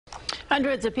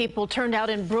Hundreds of people turned out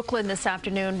in Brooklyn this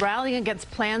afternoon, rallying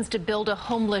against plans to build a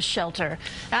homeless shelter.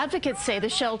 Advocates say the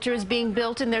shelter is being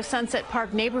built in their Sunset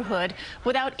Park neighborhood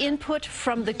without input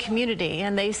from the community.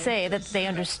 And they say that they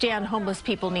understand homeless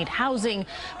people need housing,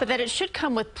 but that it should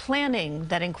come with planning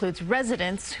that includes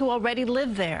residents who already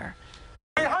live there.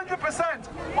 100%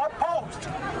 opposed.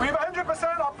 We're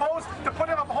 100% opposed to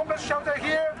putting up a homeless shelter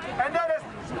here, and that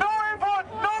is no input,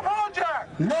 no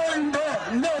project. No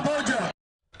input, no project.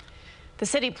 The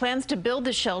city plans to build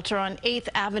the shelter on 8th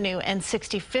Avenue and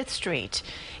 65th Street.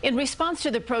 In response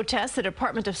to the protests, the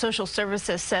Department of Social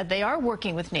Services said they are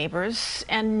working with neighbors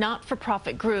and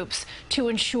not-for-profit groups to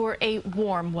ensure a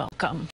warm welcome.